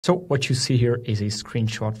So what you see here is a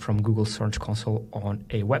screenshot from Google Search Console on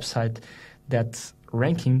a website that's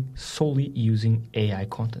ranking solely using AI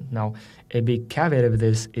content. Now, a big caveat of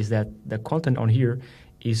this is that the content on here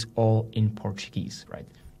is all in Portuguese, right?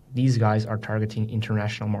 These guys are targeting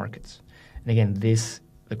international markets. And again,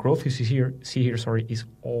 the growth you see here, is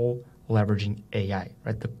all leveraging AI,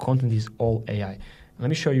 right? The content is all AI. Let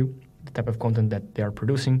me show you the type of content that they are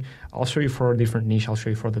producing. I'll show you for a different niche. I'll show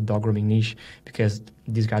you for the dog grooming niche because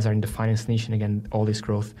these guys are in the finance niche. And again, all this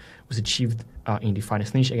growth was achieved in the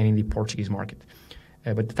finance niche, again, in the Portuguese market.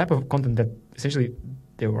 But the type of content that essentially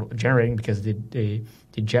they were generating, because they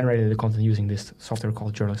generated the content using this software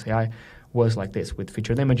called Journalist AI, was like this, with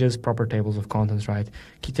featured images, proper tables of contents, right?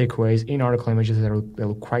 Key takeaways, in-article images that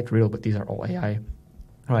look quite real, but these are all AI,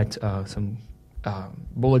 right? Some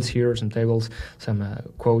bullets here, some tables, some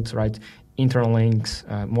quotes, right? Internal links,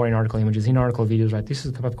 more in-article images, in-article videos, right? This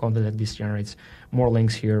is the type of content that this generates. More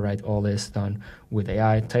links here, right? All this done with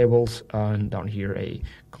AI, tables, and down here a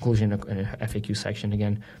conclusion and a FAQ section,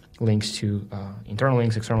 again, links to internal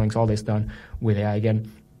links, external links, all this done with AI. Again,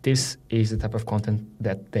 this is the type of content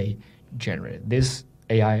that they generated. This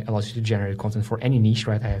AI allows you to generate content for any niche,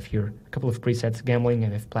 right? I have here a couple of presets, gambling,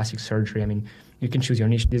 and I have plastic surgery. I mean, you can choose your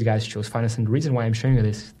niche. These guys chose finance. And the reason why I'm showing you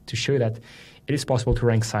this is to show you that it is possible to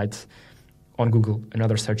rank sites on Google and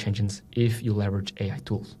other search engines if you leverage AI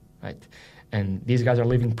tools, right? And these guys are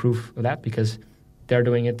living proof of that because they're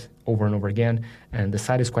doing it over and over again. And the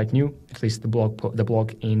site is quite new, at least the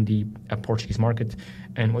blog in the Portuguese market.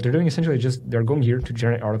 And what they're doing essentially is just they're going here to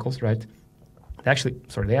generate articles, right?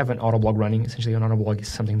 They have an Autoblog running. Essentially, an Autoblog is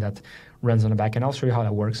something that runs on the back end. I'll show you how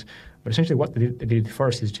that works. But essentially what they did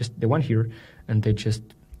first is just they went here and they just,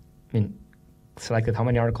 selected how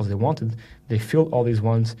many articles they wanted. They filled all these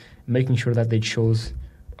ones, making sure that they chose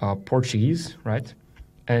Portuguese, right?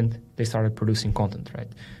 And they started producing content, right?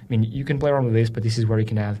 You can play around with this, but this is where you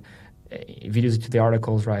can have videos to the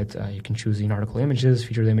articles, right? You can choose in-article images,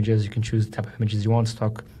 featured images. You can choose the type of images you want,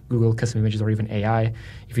 stock, Google, custom images, or even AI.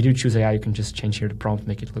 If you do choose AI, you can just change here the prompt,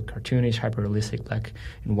 make it look cartoonish, hyper-realistic, black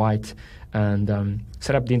and white, and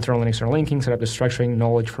set up the internal and external linking, set up the structuring,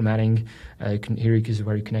 knowledge formatting. Here is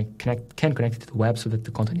where you can connect it to the web so that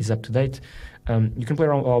the content is up to date. You can play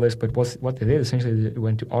around with all this, but what they did, essentially, they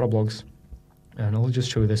went to Autoblogs, and I'll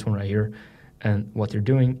just show you this one right here. And what they're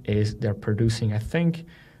doing is they're producing, I think,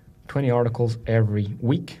 20 articles every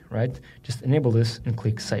week, right? Just enable this and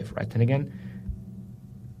click save, right? And again,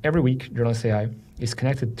 every week, Journalist AI is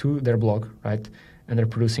connected to their blog, right? And they're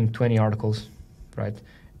producing 20 articles, right?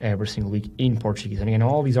 Every single week in Portuguese. And again,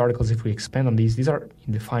 all these articles, if we expand on these are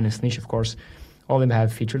in the finance niche, of course. All of them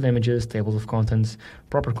have featured images, tables of contents,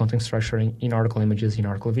 proper content structuring, in-article images,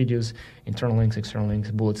 in-article videos, internal links, external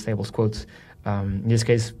links, bullets, tables, quotes. In this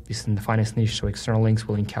case, this is in the finance niche, so external links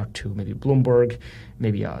will link out to maybe Bloomberg,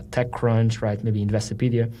 maybe TechCrunch, right? Maybe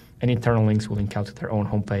Investopedia, and internal links will link out to their own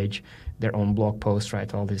homepage, their own blog post,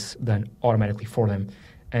 right? All this done automatically for them.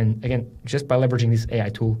 And again, just by leveraging this AI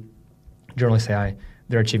tool, Journalist AI,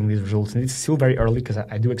 they're achieving these results. And it's still very early because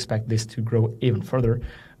I do expect this to grow even further.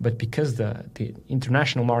 But because the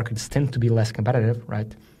international markets tend to be less competitive,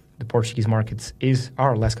 right? The Portuguese markets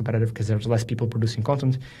are less competitive because there's less people producing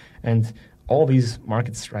content. And all these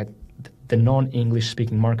markets, right, the non-English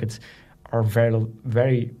speaking markets are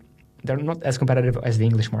they're not as competitive as the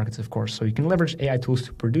English markets, of course. So you can leverage AI tools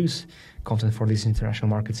to produce content for these international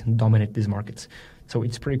markets and dominate these markets. So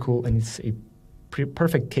it's pretty cool, and it's a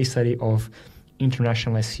perfect case study of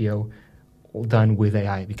international SEO done with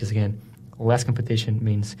AI, because again, less competition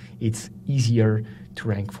means it's easier to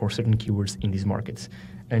rank for certain keywords in these markets.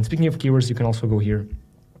 And speaking of keywords, you can also go here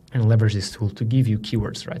and leverage this tool to give you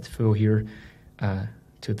keywords, right? If you go here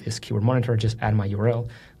to this keyword monitor, just add my URL,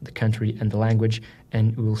 the country, and the language,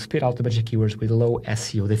 and it will spit out a bunch of keywords with low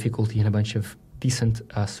SEO difficulty and a bunch of decent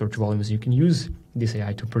search volumes. You can use this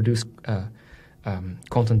AI to produce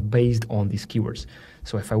content based on these keywords.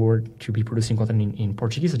 So if I were to be producing content in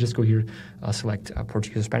Portuguese, I just go here, select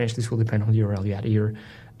Portuguese or Spanish. This will depend on the URL you add here,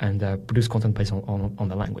 and produce content based on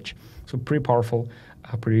the language. So pretty powerful,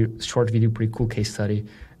 pretty short video, pretty cool case study.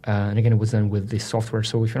 And again, it was done with this software.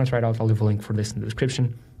 So if you want to try it out, I'll leave a link for this in the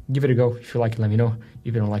description. Give it a go. If you like it, let me know.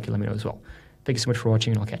 If you don't like it, let me know as well. Thank you so much for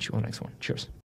watching, and I'll catch you on the next one. Cheers.